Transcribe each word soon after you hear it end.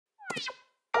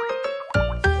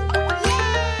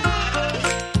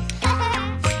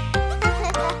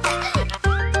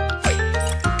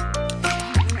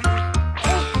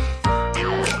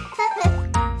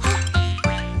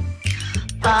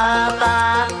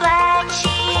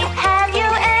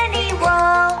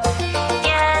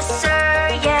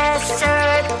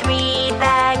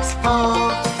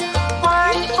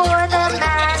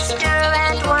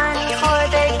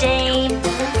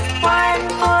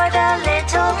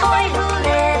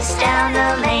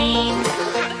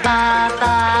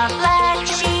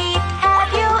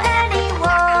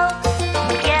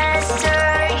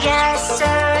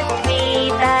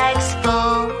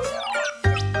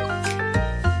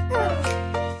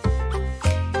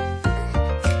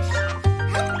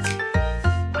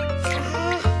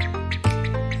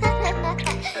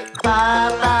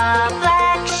Baa Baa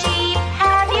Black Sheep,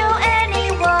 have you any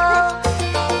wool?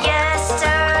 Yes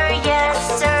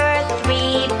sir,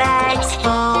 3 bags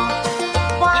full.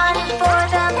 1 for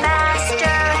the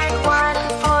master and 1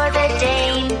 for the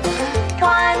dame.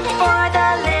 1 for the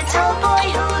little boy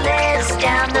who lives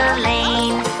down the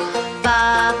lane.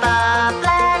 Baa Baa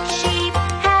Black Sheep,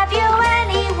 have you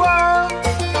any wool?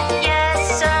 Yes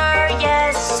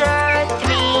sir,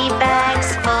 3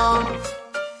 bags full.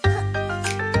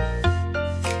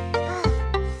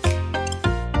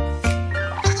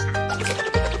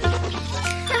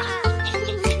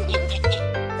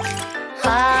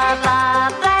 Baa Baa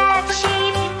Black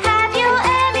Sheep, have you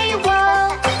any wool?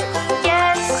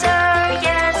 Yes sir,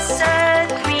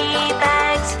 3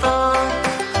 bags full.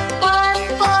 1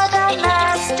 for the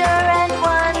master and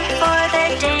 1 for the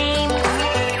dame.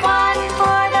 1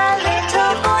 for the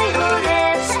little boy who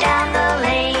lives down the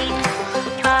lane.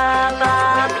 Baa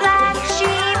Baa Black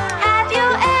Sheep, have you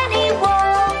any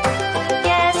wool?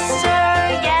 Yes sir,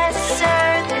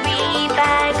 3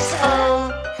 bags full.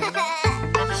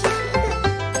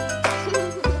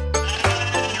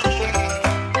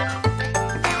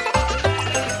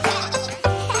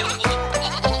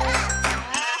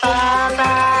 Baa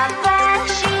Baa Black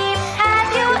Sheep, have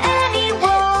you any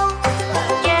wool?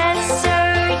 Yes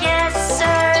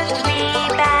sir, 3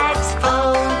 bags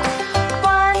full.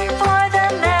 1 for the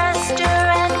master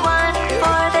and 1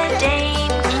 for the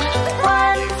dame.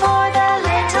 1 for the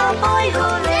little boy who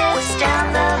lives down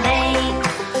the lane.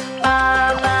 Baa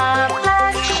Baa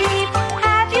Black Sheep,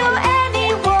 have you any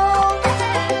wool?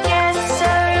 Yes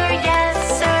sir,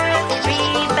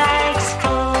 3 bags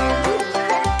full.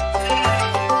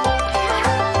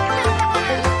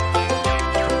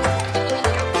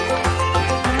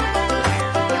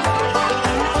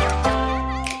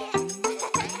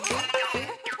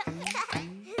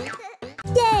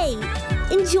 Yay!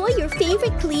 Enjoy your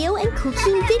favorite Cleo and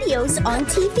Cuquin videos on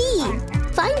TV.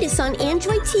 Find us on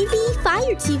Android TV,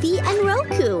 Fire TV, and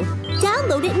Roku.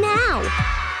 Download it now.